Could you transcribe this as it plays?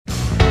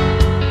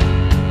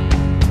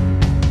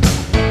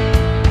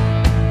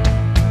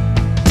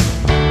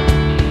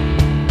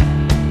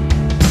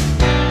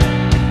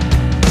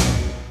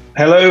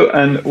Hello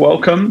and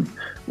welcome.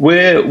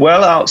 We're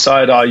well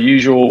outside our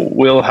usual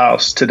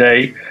wheelhouse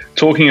today,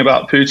 talking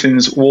about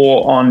Putin's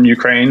war on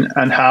Ukraine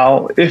and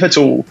how, if at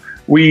all,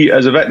 we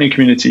as a veterinary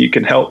community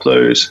can help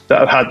those that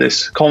have had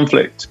this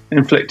conflict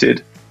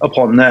inflicted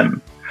upon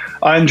them.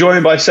 I'm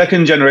joined by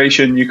second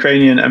generation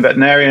Ukrainian and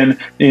veterinarian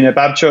Nina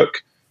Babchuk.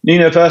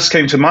 Nina first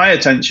came to my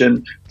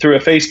attention through a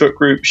Facebook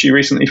group she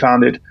recently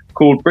founded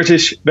called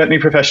British Veterinary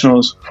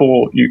Professionals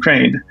for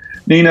Ukraine.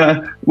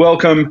 Nina,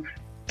 welcome.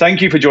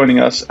 Thank you for joining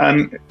us.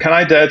 And can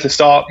I dare to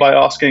start by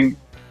asking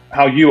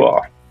how you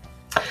are?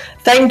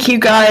 Thank you,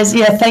 guys.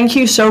 Yeah, thank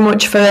you so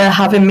much for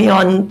having me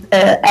on.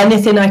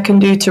 Anything I can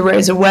do to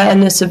raise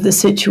awareness of the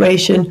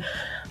situation.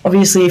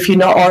 Obviously, if you're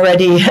not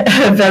already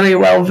very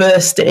well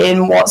versed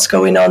in what's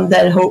going on,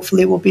 then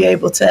hopefully we'll be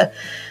able to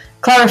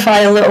clarify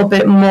a little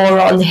bit more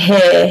on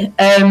here.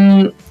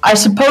 I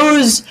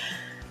suppose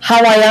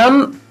how I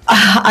am,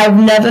 I've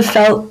never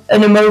felt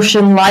an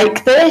emotion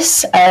like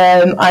this,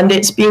 and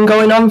it's been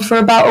going on for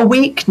about a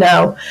week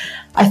now.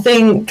 I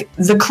think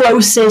the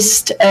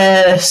closest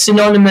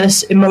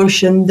synonymous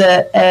emotion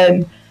that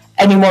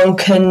anyone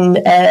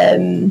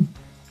can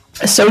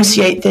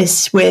associate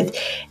this with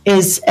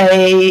is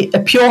a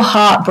pure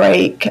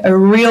heartbreak, a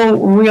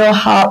real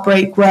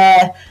heartbreak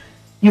where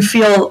you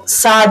feel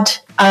sad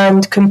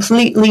and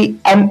completely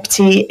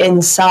empty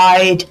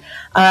inside,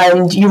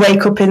 and you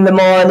wake up in the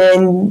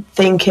morning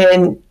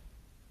thinking,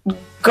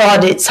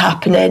 God, it's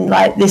happening,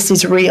 like this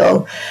is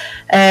real.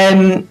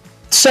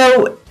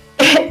 So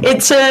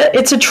it's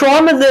a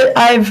trauma that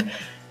I've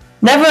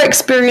never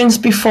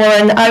experienced before,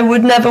 and I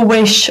would never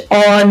wish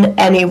on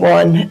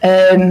anyone.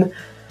 But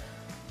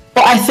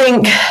I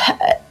think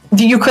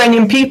the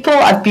Ukrainian people,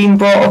 I've been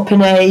brought up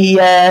in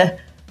a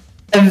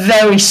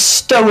very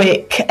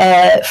stoic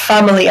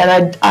family,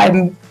 and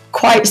I'm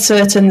quite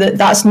certain that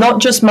that's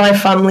not just my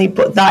family,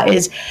 but that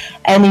is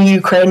any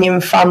Ukrainian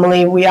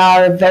family. We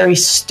are a very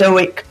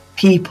stoic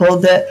people,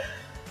 that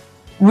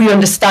we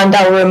understand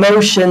our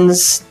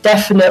emotions,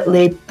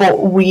 definitely,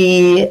 but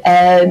we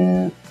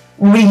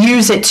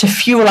use it to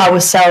fuel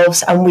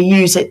ourselves, and we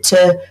use it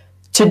to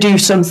do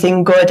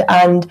something good.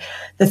 And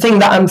the thing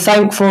that I'm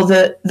thankful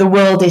that the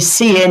world is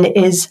seeing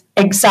is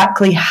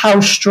exactly how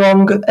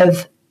strong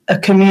of a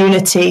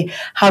community,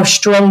 how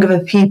strong of a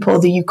people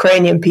the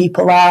Ukrainian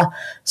people are.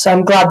 So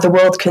I'm glad the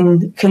world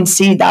can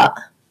see that.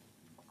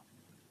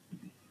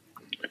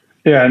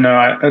 Yeah, no,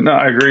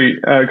 I agree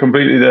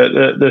completely.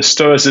 The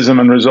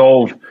stoicism and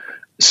resolve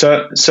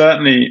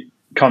certainly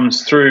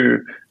comes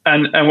through.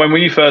 And when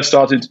we first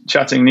started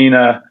chatting,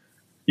 Nina,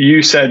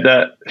 you said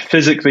that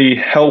physically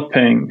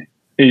helping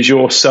is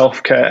your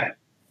self-care.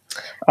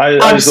 I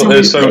just thought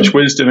there's so much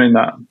wisdom in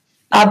that.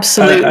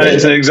 Absolutely. And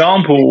it's an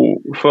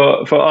example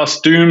for us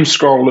doom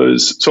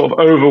scrollers, sort of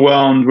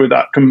overwhelmed with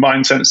that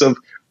combined sense of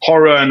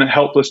horror and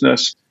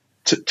helplessness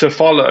to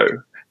follow.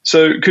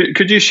 So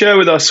could you share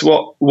with us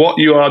what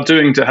you are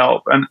doing to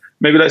help? And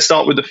maybe let's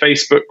start with the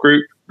Facebook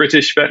group,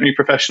 British Veterinary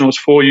Professionals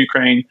for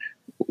Ukraine.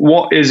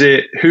 What is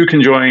it? Who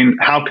can join?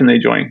 How can they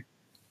join?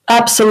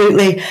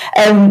 Absolutely.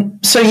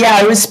 So yeah,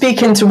 I was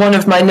speaking to one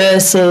of my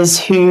nurses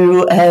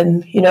who,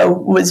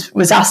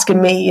 was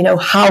asking me,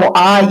 how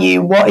are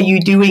you? What are you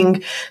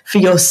doing for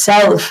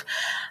yourself?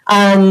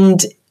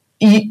 And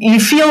you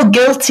feel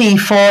guilty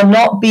for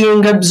not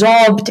being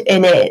absorbed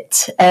in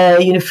it.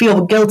 You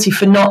feel guilty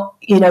for not,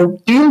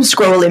 doom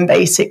scrolling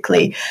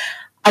basically.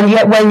 And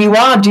yet when you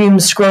are doom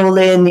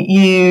scrolling,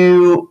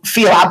 you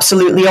feel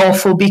absolutely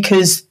awful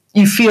because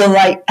you feel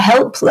like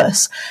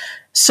helpless.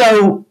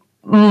 So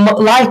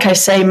like I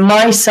say,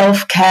 my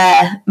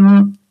self-care,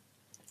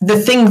 the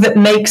thing that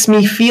makes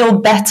me feel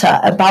better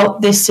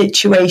about this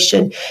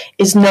situation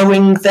is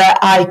knowing that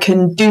I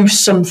can do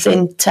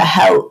something to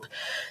help.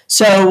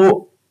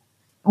 So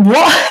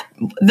what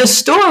the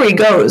story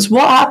goes,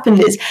 what happened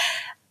is,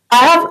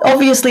 I have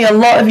obviously a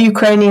lot of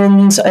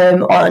Ukrainians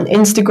on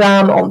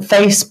Instagram, on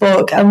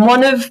Facebook, and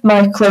one of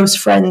my close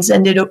friends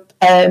ended up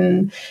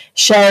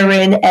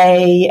sharing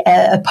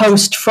a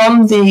post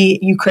from the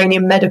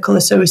Ukrainian Medical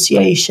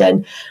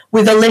Association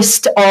with a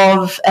list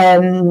of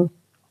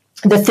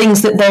the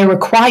things that they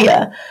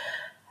require.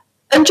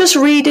 And just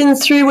reading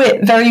through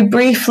it very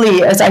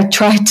briefly, as I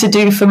tried to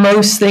do for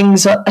most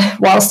things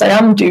whilst I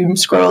am doom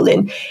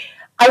scrolling,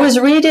 I was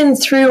reading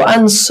through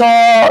and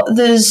saw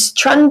there's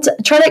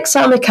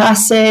tranexamic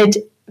acid,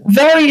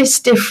 various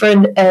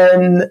different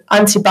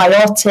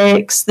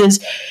antibiotics, there's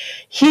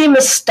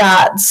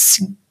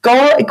hemostats,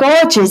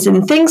 gauges,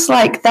 and things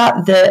like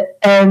that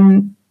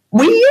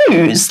we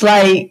use.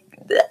 Like,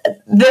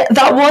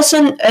 that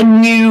wasn't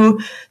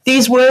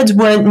these words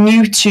weren't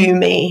new to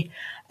me.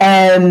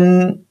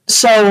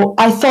 So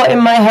I thought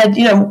in my head,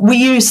 we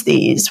use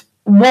these.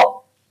 We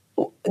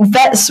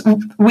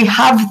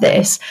have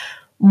this.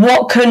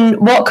 What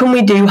can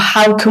we do?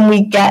 How can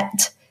we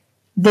get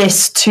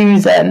this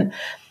to them?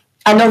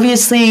 And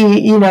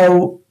obviously,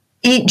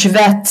 each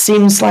vet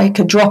seems like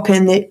a drop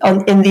in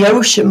the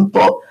ocean,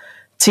 but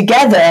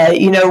together,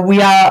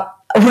 we are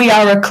we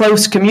are a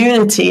close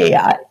community.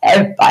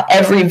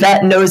 Every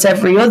vet knows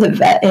every other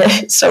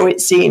vet, so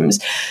it seems.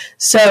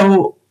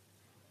 So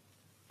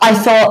I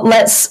thought,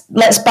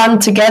 let's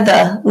band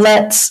together.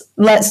 Let's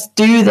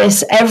do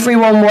this.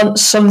 Everyone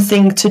wants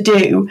something to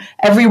do.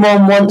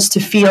 Everyone wants to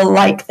feel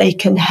like they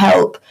can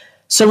help.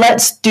 So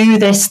let's do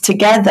this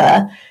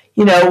together.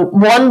 You know,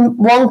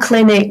 one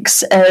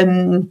clinic's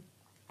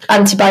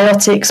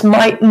antibiotics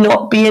might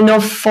not be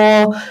enough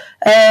for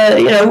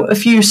a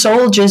few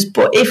soldiers,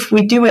 but if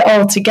we do it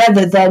all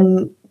together,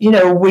 then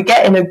we're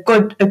getting a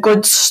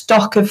good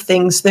stock of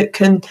things that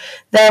can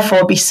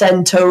therefore be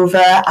sent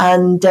over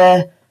and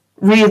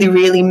really,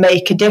 really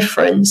make a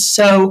difference.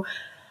 So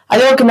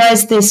I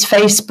organised this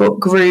Facebook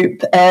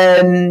group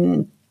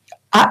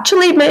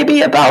actually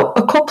maybe about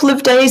a couple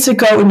of days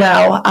ago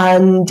now,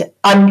 and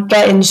I'm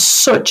getting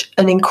such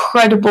an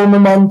incredible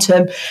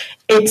momentum.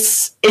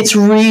 It's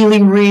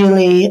really,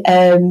 really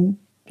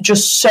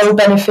just so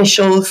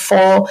beneficial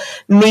for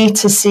me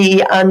to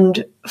see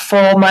and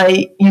for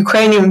my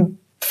Ukrainian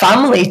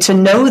family to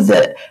know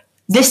that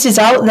this is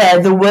out there.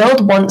 The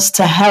world wants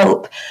to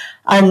help.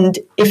 And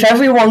if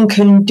everyone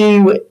can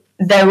do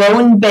their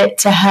own bit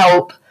to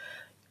help,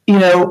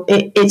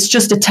 it's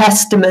just a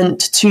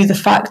testament to the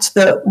fact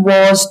that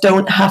wars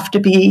don't have to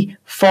be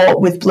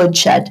fought with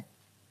bloodshed.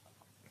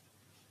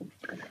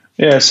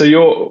 Yeah, so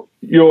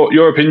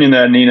your opinion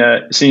there,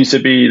 Nina, seems to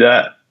be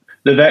that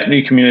the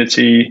veterinary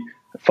community,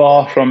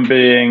 far from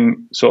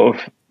being sort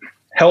of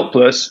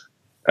helpless,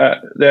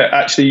 they're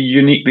actually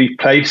uniquely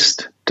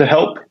placed to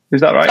help.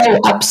 Is that right? Oh,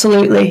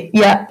 absolutely.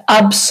 Yeah,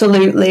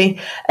 absolutely.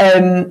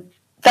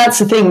 That's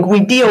the thing. We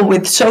deal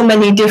with so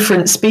many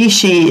different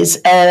species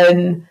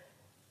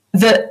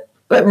that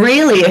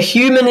really a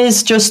human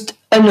is just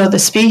another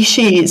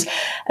species.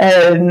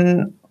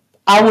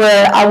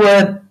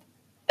 Our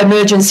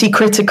emergency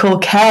critical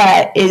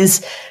care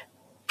is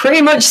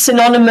pretty much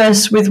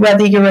synonymous with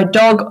whether you're a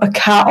dog, a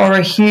cat, or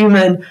a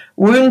human.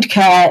 Wound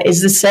care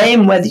is the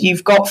same whether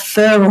you've got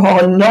fur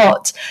or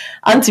not.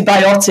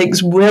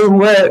 Antibiotics will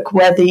work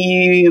whether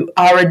you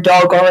are a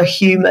dog or a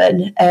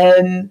human.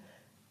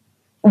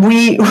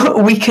 We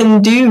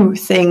can do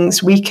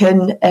things. We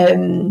can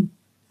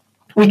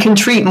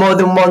treat more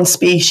than one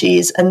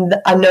species, and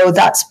I know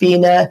that's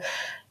been a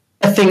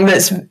thing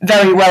that's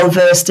very well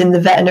versed in the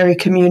veterinary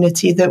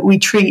community, that we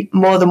treat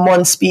more than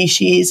one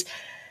species.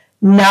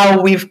 Now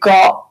we've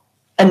got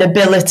an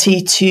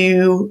ability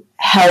to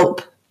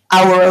help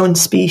our own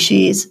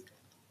species.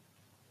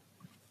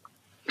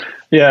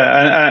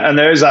 Yeah, and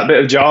there is that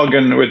bit of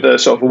jargon with the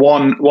sort of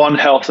one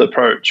health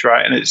approach,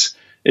 right? And it's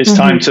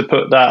time to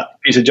put that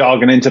piece of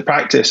jargon into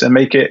practice and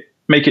make it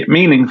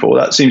meaningful.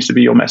 That seems to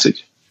be your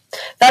message.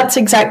 That's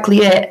exactly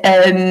it.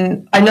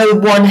 I know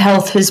One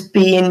Health has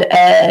been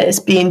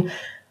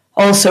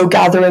also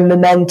gathering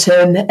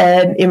momentum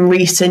in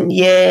recent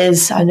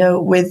years. I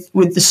know with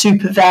the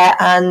super vet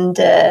and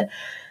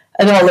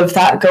all of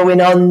that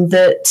going on,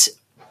 that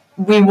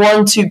we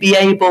want to be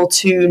able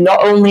to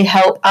not only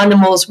help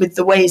animals with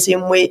the ways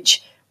in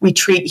which we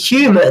treat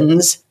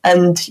humans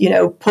and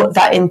put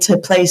that into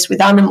place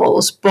with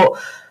animals, but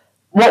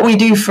what we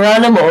do for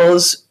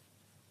animals,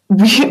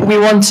 we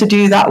want to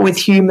do that with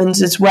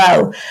humans as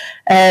well.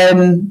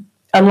 And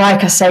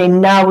like I say,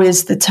 now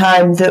is the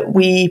time that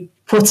we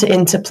put it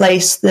into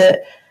place,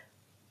 that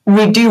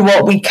we do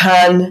what we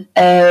can.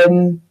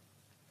 And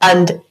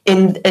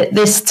at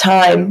this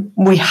time,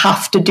 we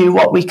have to do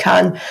what we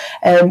can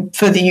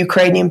for the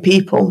Ukrainian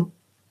people.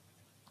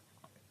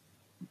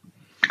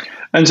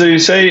 And so you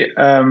say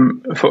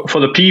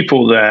for the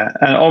people there,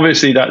 and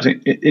obviously that's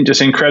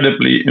just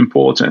incredibly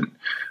important.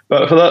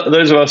 But for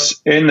those of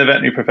us in the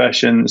veterinary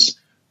professions,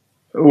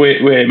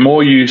 we're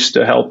more used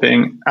to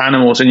helping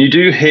animals. And you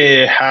do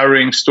hear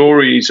harrowing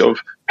stories of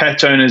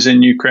pet owners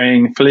in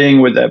Ukraine fleeing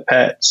with their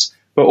pets,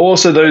 but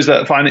also those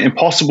that find it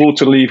impossible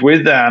to leave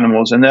with their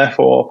animals and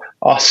therefore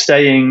are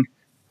staying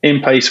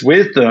in place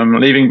with them,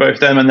 leaving both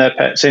them and their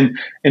pets in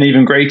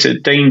even greater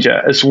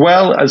danger, as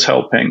well as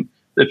helping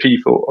the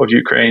people of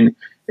Ukraine.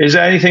 Is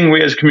there anything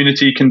we as a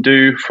community can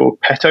do for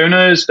pet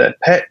owners, their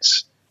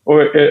pets?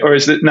 Or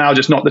is it now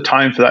just not the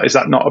time for that? Is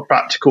that not a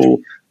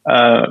practical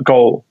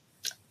goal?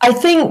 I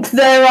think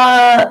there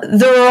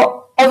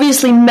are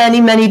obviously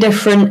many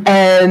different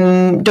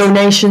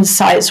donation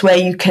sites where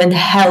you can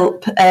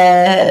help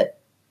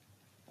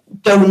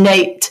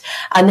donate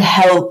and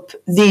help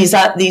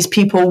these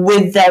people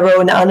with their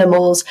own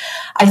animals.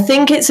 I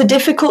think it's a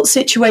difficult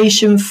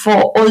situation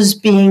for us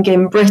being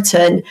in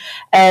Britain.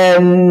 I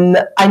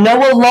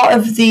know a lot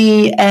of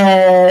the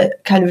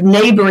kind of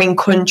neighbouring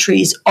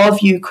countries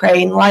of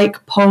Ukraine,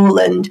 like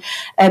Poland,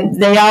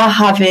 they are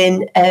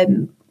having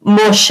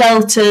more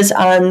shelters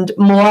and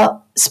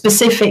more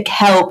specific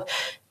help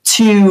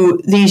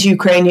to these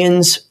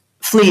Ukrainians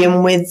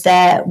fleeing with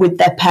their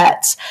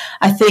pets.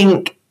 I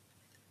think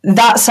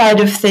that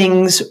side of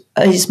things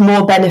is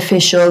more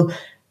beneficial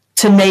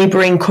to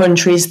neighbouring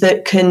countries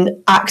that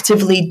can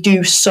actively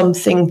do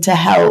something to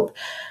help.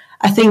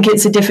 I think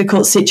it's a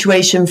difficult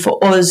situation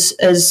for us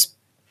as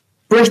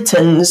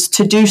Britons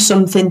to do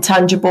something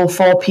tangible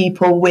for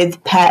people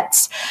with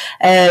pets.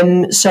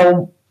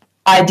 So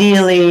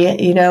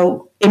ideally, you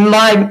know, in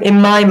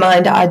my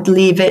mind, I'd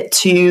leave it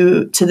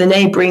to the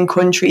neighbouring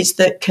countries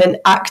that can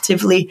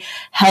actively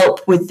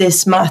help with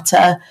this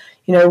matter.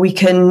 You know, we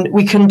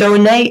can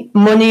donate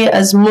money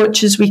as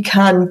much as we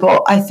can,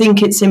 but I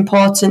think it's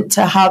important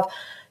to have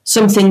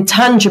something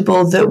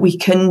tangible that we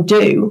can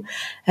do.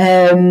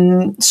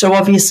 So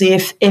obviously,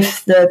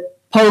 if the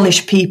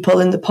Polish people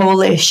in the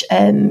Polish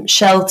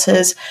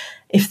shelters,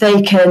 if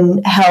they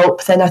can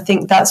help, then I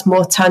think that's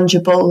more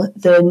tangible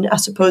than, I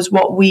suppose,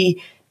 what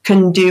we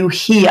can do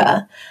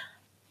here.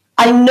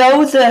 I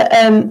know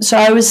that, so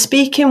I was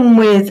speaking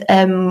with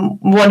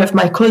one of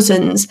my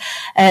cousins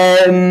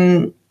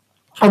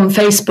on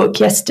Facebook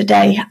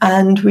yesterday,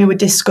 and we were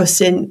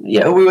discussing, you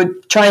know, we were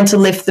trying to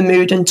lift the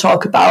mood and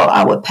talk about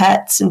our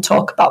pets and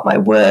talk about my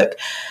work.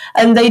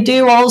 And they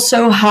do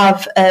also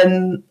have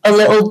a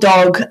little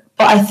dog,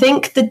 but I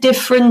think the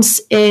difference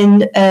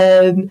in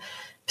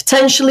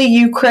potentially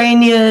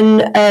Ukrainian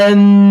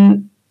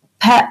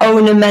pet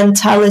owner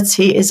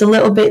mentality is a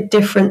little bit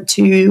different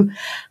to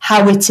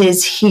how it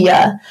is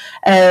here.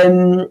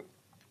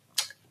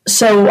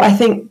 So I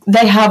think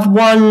they have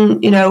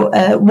one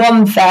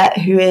vet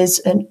who is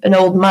an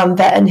old man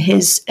vet and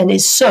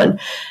his son,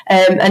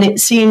 and it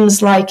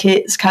seems like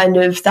it's kind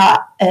of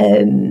that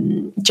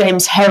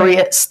James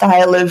Herriot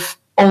style of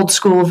old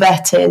school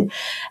vetting.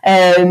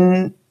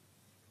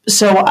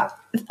 So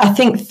I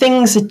think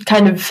things are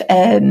kind of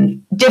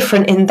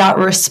different in that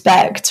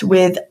respect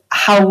with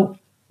how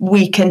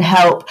we can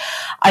help.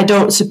 I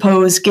don't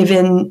suppose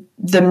giving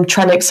them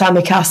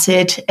tranexamic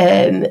acid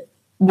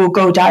will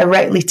go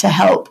directly to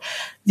help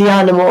the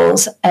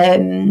animals.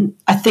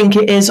 I think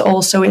it is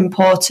also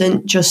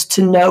important just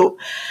to note,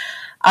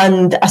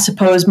 and I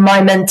suppose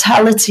my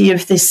mentality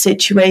of this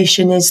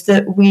situation is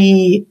that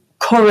we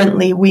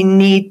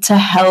need to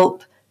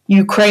help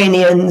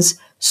Ukrainians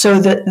so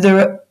that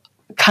there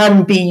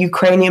can be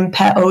Ukrainian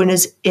pet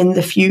owners in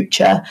the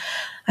future.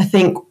 I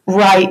think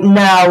right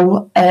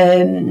now,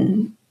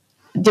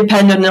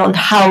 depending on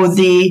how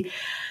the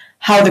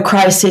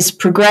crisis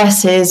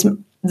progresses,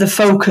 the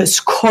focus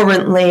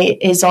currently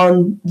is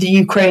on the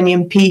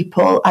Ukrainian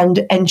people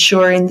and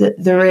ensuring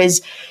that there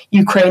is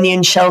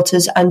Ukrainian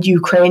shelters and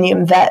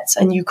Ukrainian vets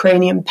and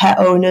Ukrainian pet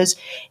owners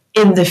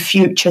in the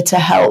future to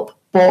help.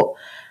 But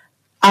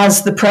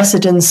as the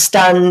precedent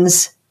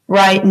stands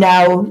right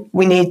now,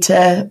 we need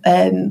to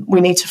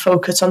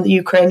focus on the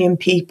Ukrainian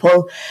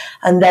people,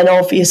 and then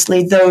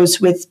obviously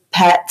those with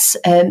pets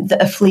that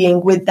are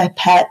fleeing with their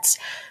pets.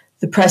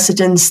 The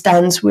precedent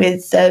stands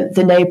with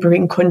the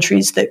neighbouring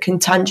countries that can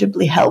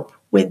tangibly help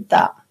with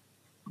that.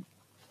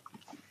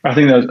 I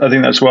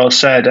think that's well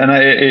said, and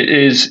it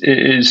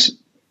is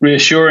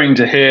reassuring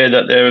to hear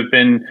that there have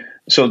been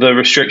sort of the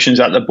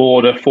restrictions at the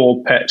border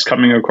for pets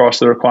coming across.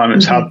 The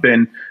requirements have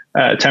been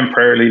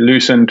temporarily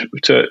loosened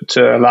to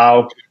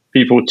allow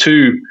people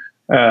to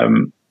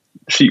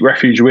seek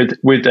refuge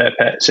with their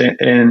pets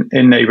in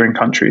neighbouring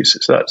countries.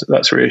 So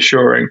that's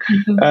reassuring.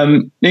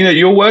 Nina,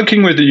 you're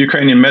working with the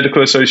Ukrainian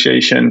Medical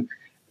Association.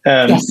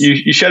 Yes.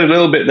 You shared a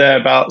little bit there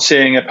about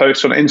seeing a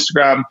post on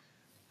Instagram,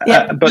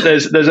 but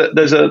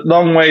there's a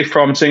long way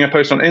from seeing a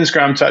post on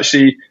Instagram to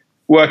actually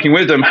working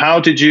with them. How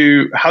did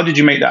you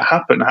make that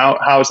happen?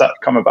 How has that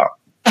come about?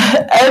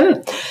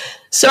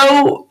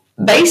 So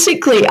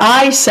basically,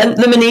 I sent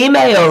them an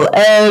email.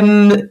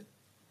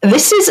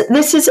 This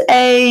is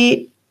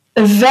a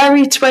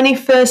very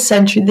 21st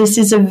century. This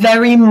is a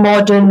very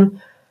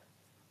modern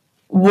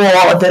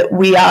war that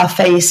we are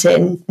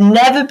facing.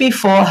 Never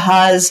before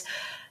has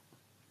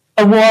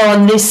a war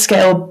on this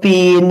scale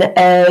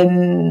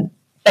been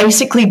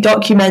basically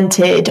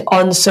documented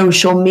on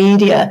social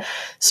media.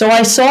 So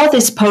I saw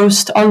this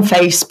post on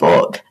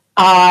Facebook.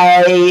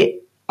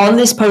 On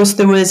this post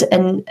there was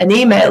an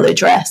email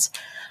address.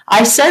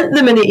 I sent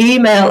them an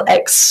email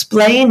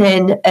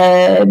explaining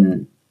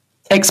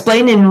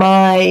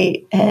my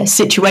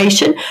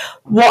situation,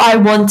 what I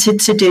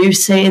wanted to do,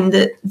 saying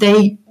that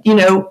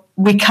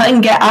we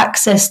can get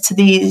access to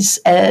these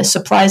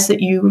supplies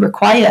that you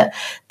require.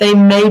 They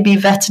may be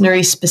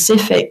veterinary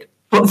specific,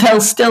 but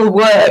they'll still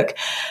work.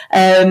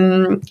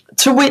 To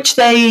which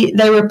they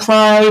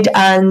replied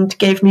and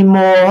gave me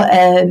more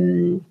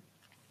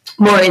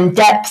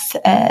in-depth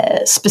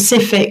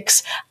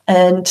specifics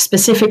and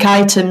specific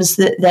items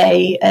that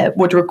they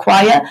would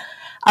require.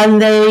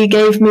 And they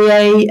gave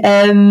me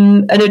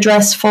an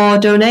address for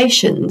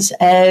donations.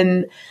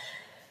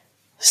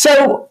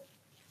 So,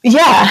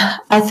 yeah,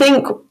 I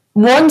think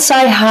once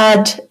I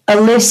had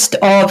a list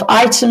of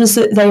items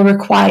that they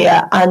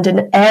require and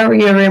an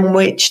area in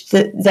which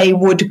that they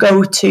would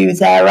go to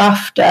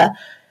thereafter,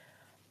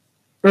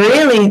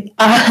 really,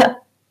 I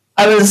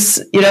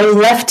was,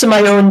 left to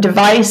my own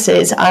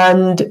devices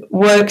and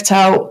worked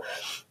out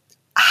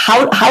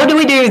how do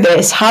we do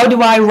this? How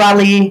do I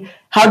rally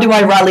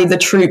the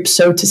troops,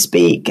 so to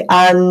speak?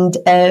 And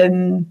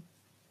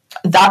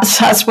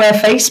that's where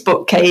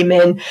Facebook came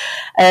in.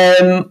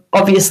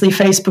 Obviously,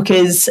 Facebook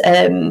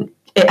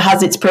it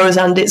has its pros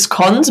and its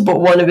cons,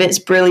 but one of its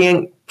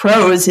brilliant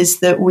pros is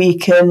that we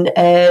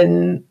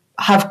can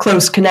have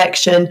close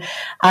connection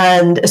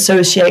and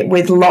associate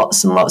with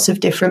lots and lots of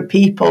different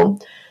people.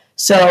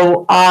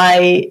 So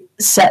I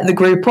set the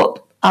group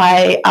up.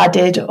 I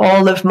added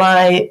all of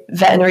my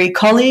veterinary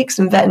colleagues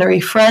and veterinary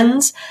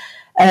friends,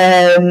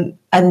 and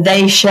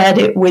they shared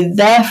it with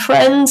their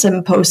friends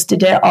and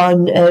posted it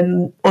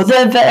on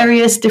other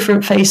various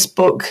different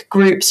Facebook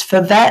groups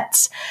for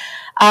vets.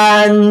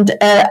 And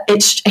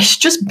it's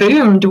just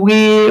boomed.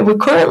 We're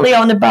currently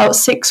on about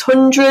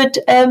 600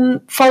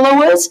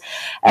 followers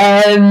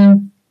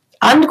and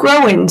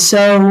growing.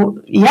 So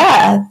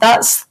yeah,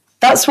 that's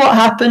what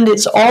happened.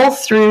 It's all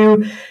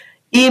through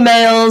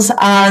emails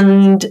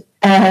and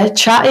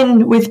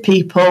chatting with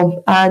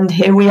people, and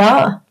here we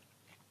are.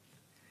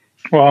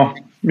 Wow,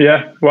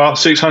 yeah, wow,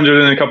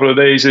 600 in a couple of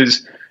days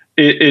is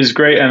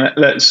great, and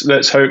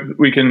let's hope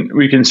we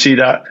can see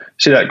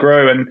that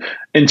grow. And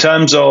in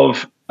terms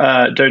of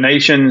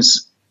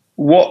donations,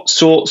 what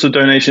sorts of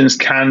donations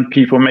can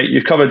people make?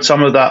 You've covered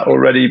some of that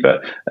already,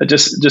 but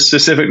just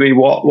specifically,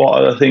 what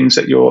are the things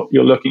that you're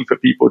looking for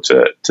people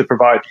to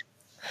provide?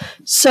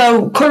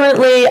 So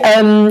currently,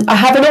 I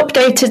have an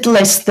updated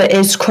list that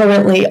is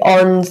currently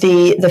on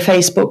the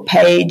Facebook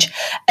page.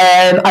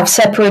 I've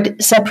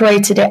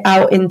separated it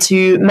out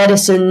into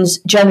medicines,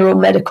 general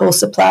medical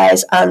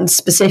supplies, and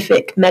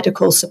specific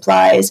medical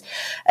supplies.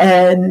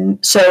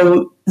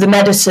 So the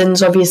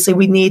medicines, obviously,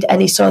 we need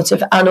any sort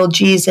of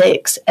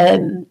analgesics,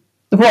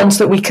 the ones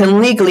that we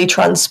can legally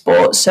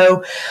transport.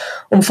 So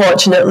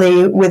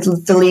unfortunately,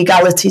 with the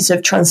legalities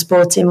of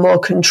transporting more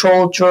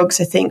controlled drugs,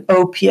 I think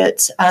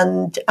opiates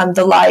and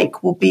the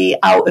like will be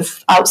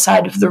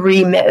outside of the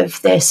remit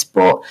of this.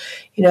 But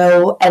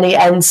any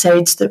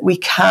NSAIDs that we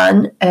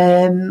can.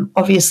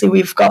 Obviously,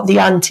 we've got the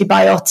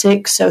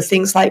antibiotics, so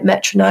things like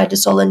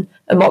metronidazole and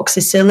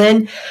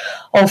amoxicillin,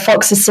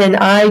 alfoxycin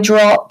eye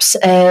drops,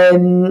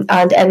 and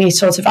any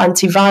sort of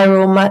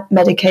antiviral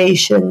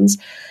medications.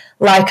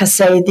 Like I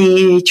say,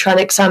 the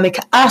tranexamic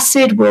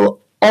acid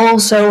will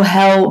also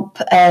help.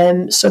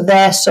 So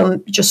there's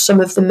some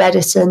of the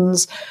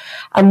medicines.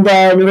 And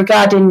then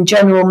regarding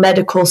general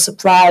medical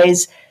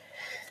supplies,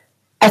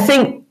 I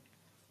think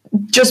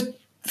just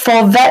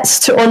for vets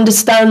to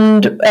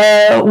understand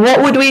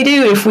what would we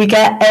do if we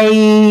get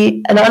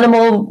an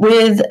animal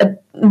with a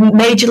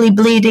majorly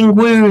bleeding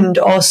wound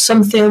or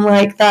something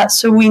like that.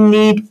 So we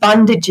need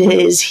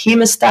bandages,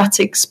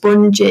 hemostatic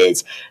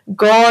sponges,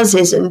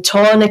 gauzes and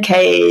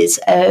tourniquets,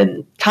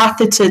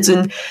 catheters,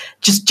 and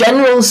just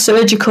general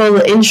surgical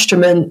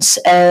instruments.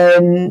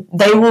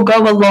 They will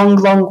go a long,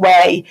 long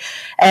way.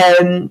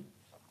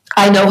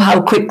 I know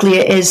how quickly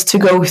it is to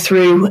go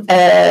through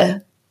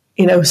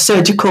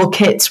surgical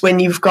kits when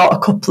you've got a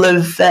couple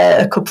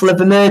of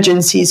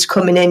emergencies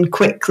coming in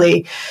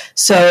quickly.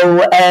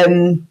 So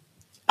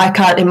I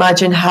can't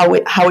imagine how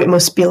it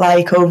must be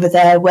like over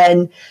there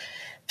when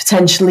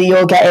potentially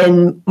you're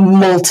getting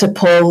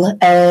multiple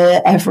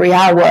every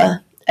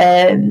hour.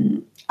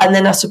 And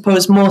then I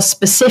suppose more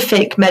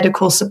specific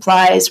medical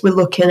supplies, we're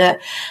looking at,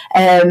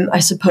 I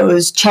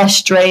suppose,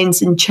 chest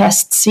drains and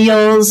chest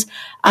seals,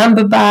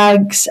 amber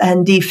bags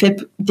and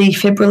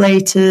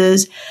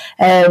defibrillators,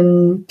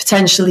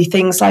 potentially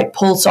things like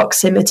pulse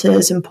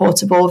oximeters and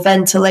portable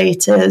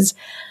ventilators,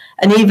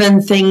 and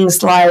even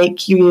things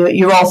like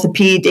your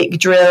orthopedic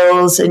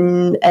drills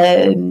and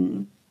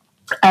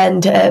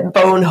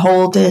bone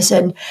holders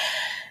and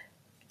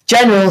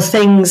general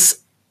things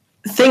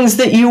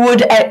that you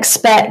would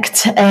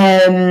expect.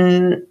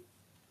 An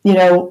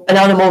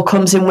animal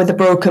comes in with a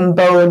broken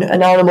bone,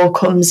 an animal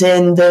comes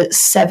in that's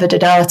severed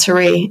an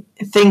artery,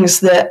 things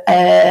that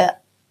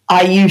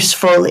are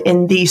useful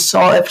in these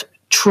sort of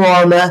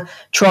trauma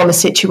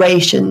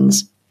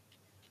situations.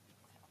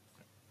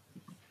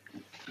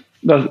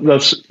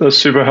 That's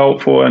super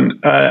helpful.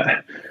 And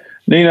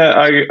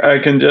Nina, I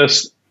can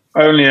just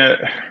only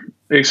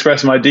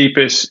express my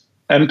deepest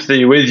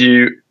empathy with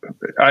you.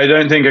 I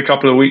don't think a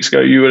couple of weeks ago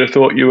you would have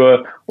thought you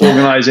were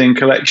organizing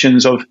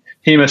collections of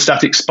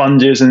hemostatic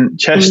sponges and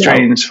chest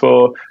drains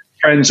for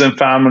friends and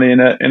family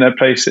in a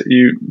place that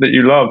you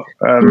love.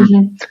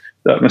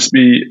 That must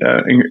be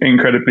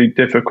incredibly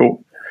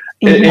difficult.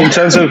 In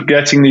terms of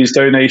getting these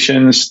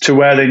donations to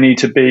where they need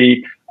to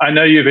be, I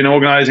know you've been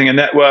organizing a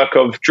network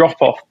of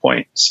drop-off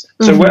points.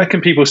 So where can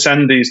people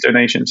send these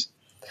donations?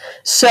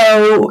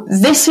 So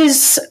this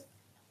is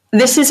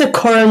a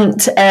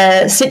current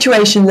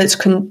situation that's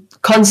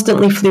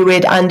constantly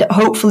fluid and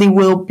hopefully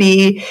will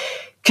be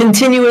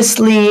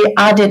continuously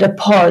added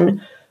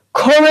upon.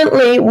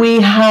 Currently,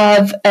 we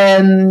have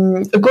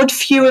a good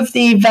few of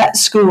the vet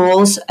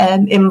schools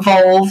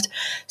involved.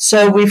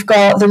 So we've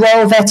got the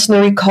Royal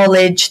Veterinary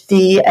College,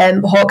 the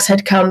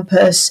Hawkshead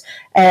campus.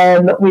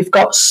 We've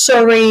got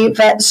Surrey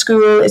Vet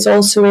School is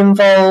also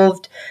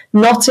involved.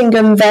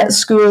 Nottingham Vet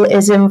School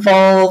is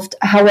involved.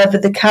 However,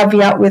 the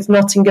caveat with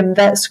Nottingham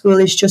Vet School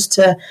is just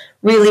to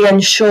really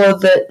ensure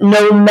that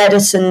no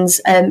medicines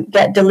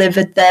get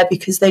delivered there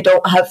because they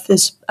don't have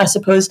this, I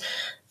suppose,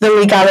 the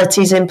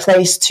legalities in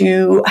place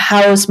to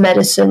house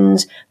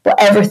medicines, but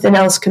everything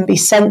else can be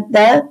sent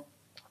there.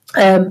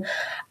 And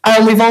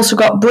we've also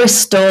got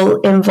Bristol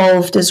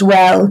involved as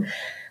well.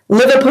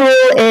 Liverpool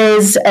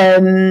is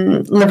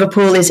in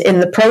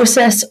the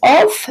process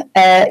of.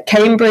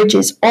 Cambridge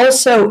is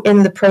also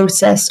in the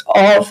process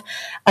of.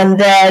 And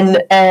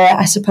then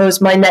I suppose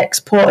my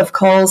next port of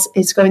calls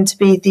is going to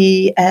be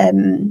the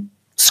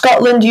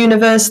Scotland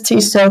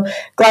University, so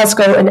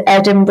Glasgow and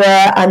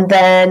Edinburgh, and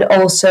then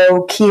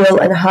also Keele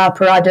and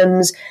Harper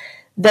Adams.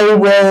 They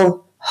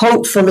will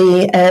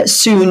hopefully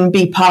soon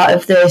be part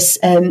of this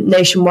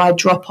nationwide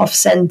drop-off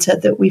centre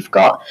that we've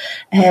got,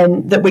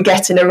 that we're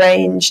getting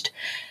arranged.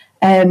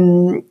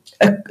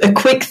 A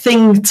quick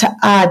thing to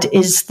add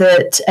is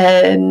that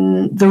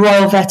the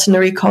Royal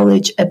Veterinary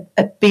College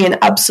are being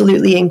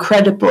absolutely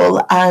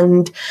incredible,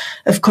 and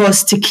of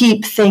course to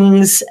keep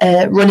things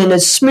running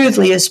as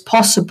smoothly as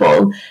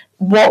possible,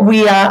 what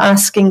we are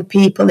asking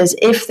people is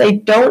if they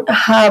don't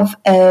have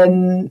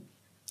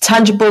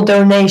tangible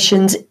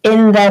donations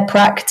in their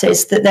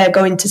practice that they're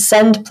going to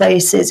send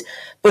places,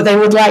 but they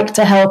would like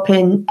to help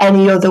in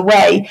any other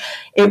way,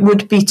 it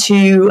would be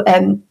to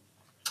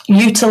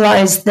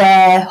utilise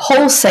their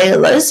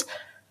wholesalers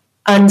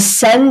and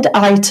send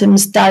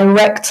items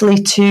directly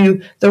to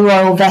the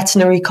Royal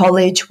Veterinary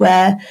College,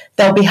 where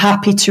they'll be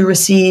happy to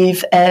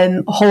receive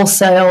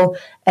wholesale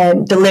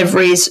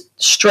deliveries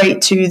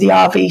straight to the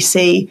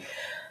RVC.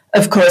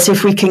 Of course,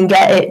 if we can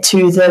get it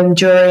to them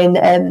during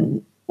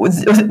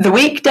the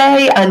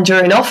weekday and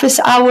during office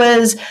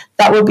hours,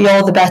 that will be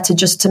all the better,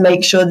 just to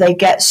make sure they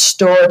get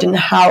stored and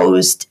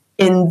housed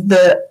in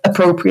the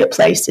appropriate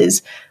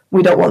places.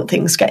 We don't want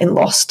things getting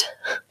lost.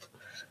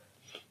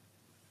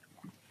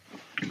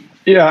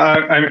 Yeah,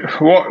 I mean,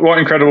 what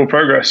incredible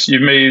progress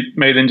you've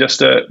made in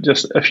just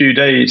a few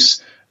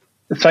days.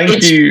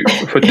 Thank you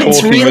for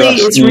talking with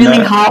us. It's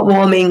really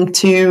heartwarming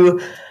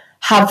to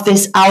have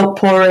this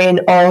outpouring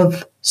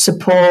of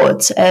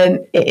support.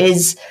 It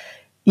is,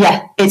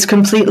 it's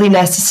completely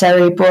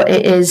necessary, but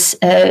it is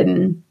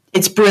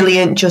it's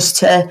brilliant just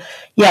to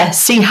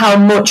see how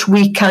much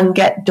we can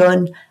get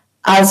done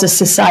as a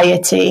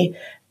society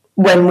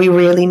when we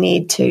really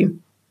need to.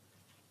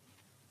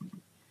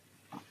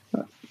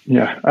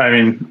 Yeah, I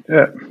mean,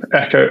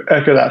 echo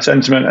that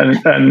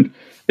sentiment, and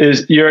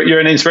is you're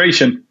an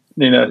inspiration,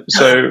 Nina.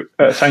 So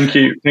thank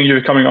you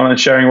for coming on and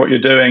sharing what you're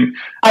doing.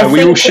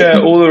 We will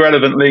share all the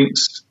relevant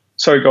links.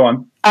 Sorry, go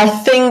on. I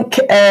think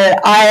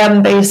I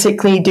am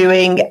basically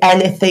doing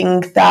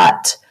anything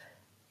that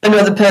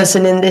another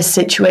person in this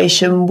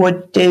situation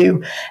would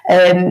do.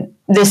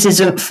 This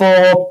isn't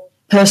for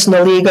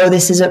personal ego.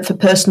 This isn't for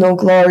personal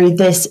glory.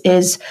 This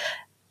is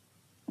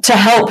to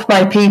help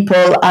my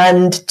people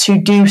and to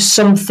do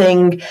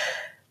something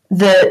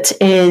that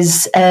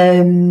is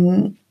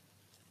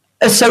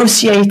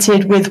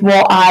associated with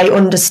what I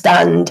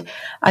understand.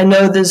 I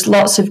know there's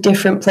lots of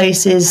different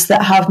places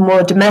that have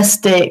more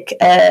domestic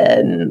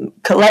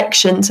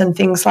collections and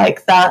things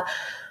like that,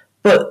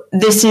 but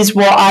this is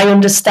what I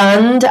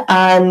understand.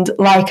 And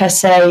like I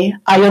say,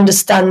 I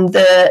understand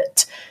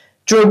that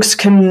drugs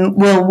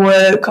will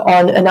work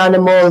on an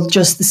animal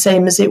just the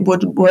same as it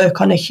would work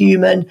on a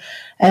human.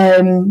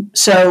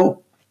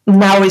 So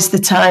now is the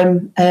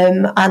time.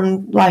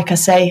 And like I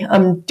say,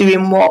 I'm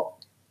doing what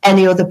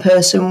any other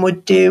person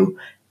would do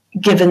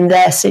given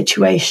their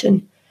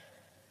situation.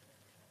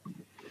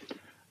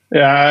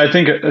 Yeah, I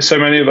think so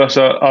many of us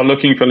are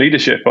looking for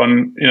leadership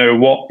on,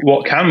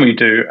 what can we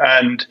do?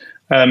 And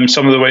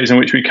some of the ways in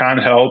which we can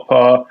help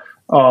are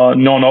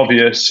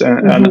non-obvious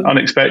and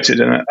unexpected.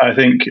 And I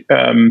think,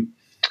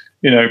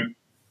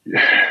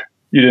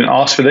 you didn't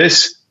ask for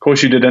this. Of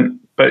course you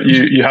didn't, but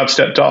you have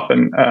stepped up.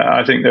 And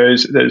I think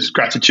there's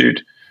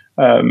gratitude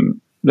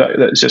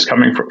that's just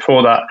coming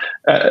for that.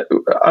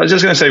 I was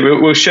just going to say,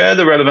 we'll share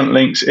the relevant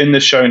links in the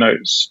show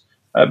notes,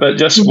 but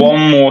just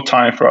one more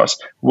time for us.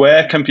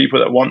 Where can people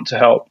that want to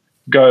help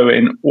go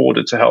in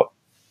order to help?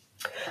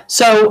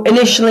 So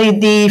initially,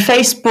 the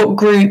Facebook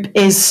group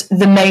is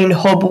the main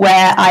hub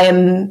where I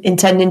am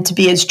intending to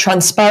be as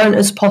transparent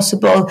as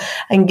possible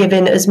and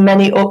giving as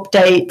many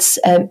updates,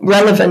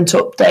 relevant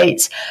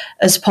updates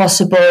as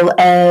possible.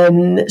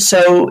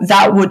 So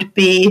that would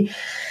be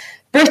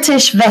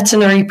British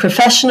Veterinary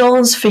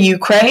Professionals for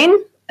Ukraine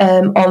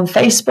on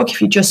Facebook.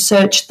 If you just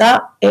search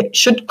that, it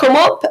should come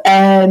up.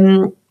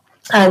 And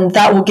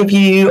that will give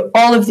you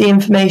all of the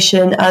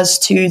information as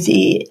to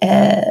the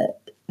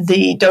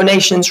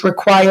donations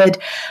required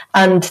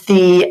and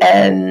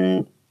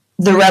the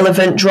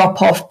relevant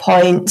drop-off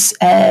points,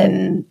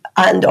 and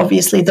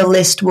obviously the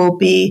list will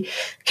be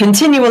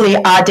continually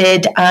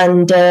added,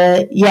 and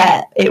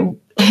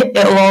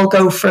it'll all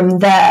go from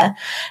there.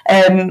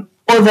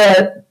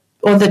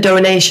 Other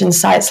donation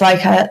sites,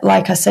 like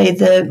I say,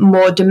 the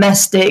more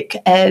domestic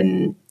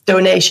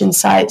donation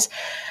sites,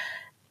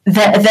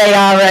 they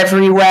are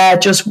everywhere.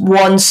 Just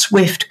one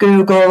swift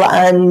Google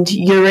and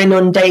you're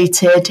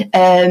inundated.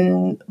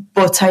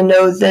 But I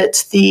know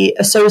that the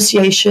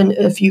Association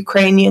of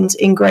Ukrainians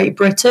in Great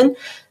Britain,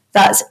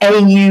 That's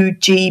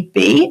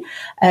AUGB.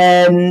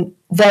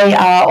 They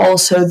are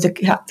also the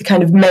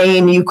kind of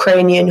main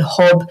Ukrainian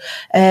hub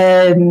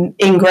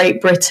in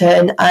Great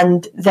Britain,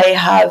 and they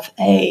have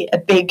a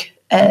big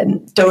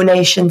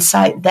donation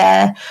site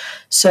there.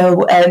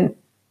 So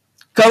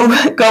go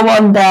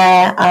on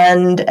there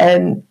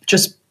and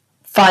just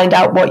find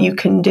out what you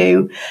can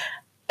do.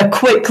 A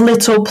quick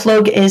little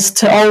plug is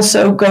to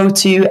also go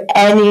to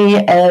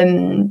any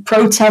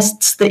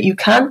protests that you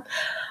can.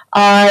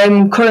 I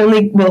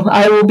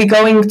will be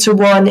going to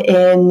one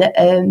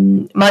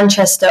in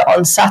Manchester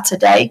on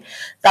Saturday.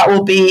 That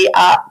will be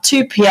at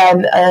 2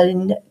 p.m.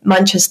 in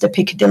Manchester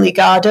Piccadilly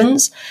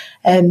Gardens.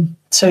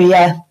 So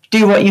yeah,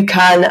 do what you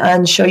can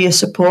and show your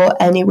support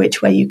any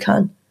which way you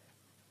can.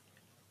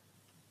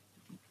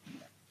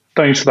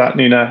 Thanks for that,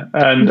 Nina.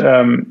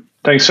 And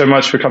thanks so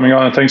much for coming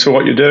on, and thanks for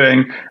what you're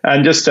doing.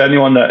 And just to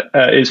anyone that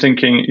is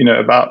thinking,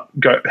 about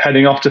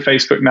heading off to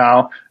Facebook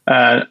now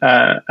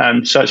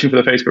and searching for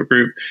the Facebook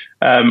group,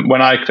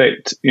 when I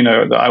clicked,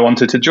 that I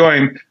wanted to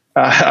join,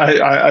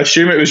 I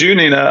assume it was you,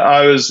 Nina.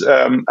 I was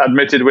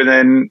admitted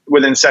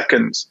within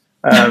seconds.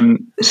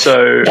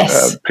 So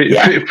yes.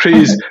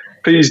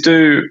 Please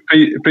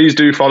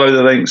do follow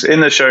the links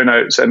in the show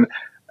notes and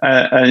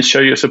show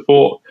your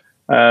support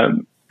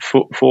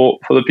for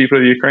the people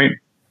of Ukraine.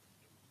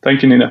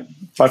 Thank you, Nina.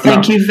 Bye for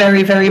Thank now. you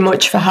very, very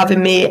much for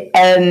having me.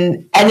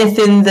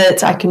 Anything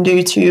that I can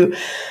do to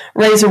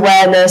raise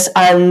awareness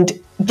and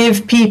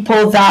give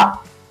people that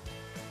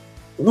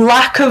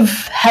lack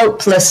of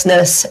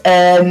helplessness,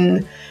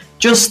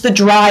 just the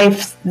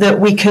drive that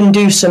we can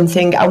do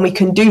something, and we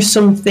can do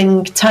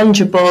something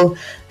tangible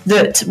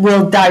that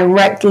will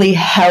directly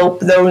help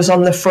those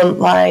on the front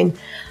line.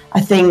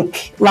 I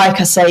think, like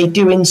I say,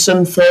 doing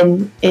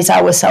something is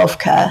our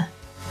self-care.